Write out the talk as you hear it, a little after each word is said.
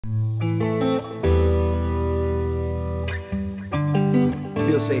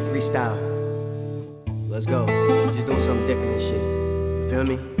Feel safe freestyle. Let's go. We're just doing something different and shit. You feel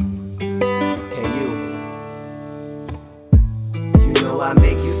me? Okay, you know I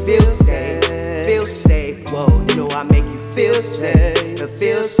make you feel safe. Feel safe. Whoa, you know I make you feel safe.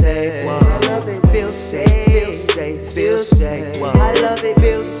 Feel safe. Whoa, I love it. Feel safe. Feel safe. Feel safe. Whoa, I love it.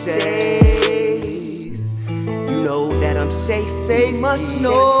 Feel safe. You know that I'm safe. Safe. You must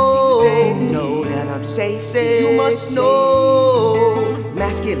know. Know that I'm safe. Safe. You must know.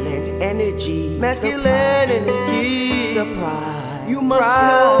 Masculine energy. Masculine energy. Surprise. You must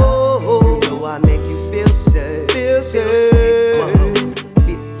know. You know I make you feel safe. Feel safe.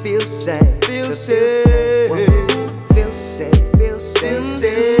 Feel safe. Feel safe. Feel safe. Feel safe.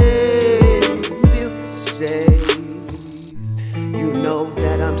 Feel safe. You know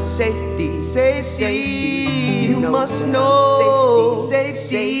that I'm safety. Safety. You must know.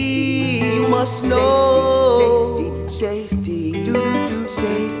 Safety. You must know. Safety.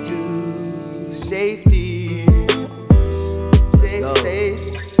 Safety. Safety. Safe.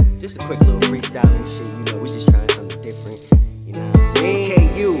 Just a quick little freestyle and shit. You know, we just trying something different. You know,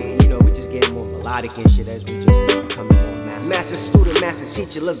 CKU. You know, we just getting more melodic and shit as we just becoming more master student, master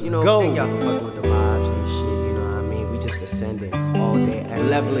teacher. Look, you know, thank y'all for fucking with the vibes and shit. You know what I mean? We just ascending all day and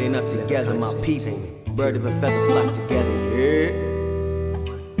leveling up together. My people, bird of a feather flock together. Yeah.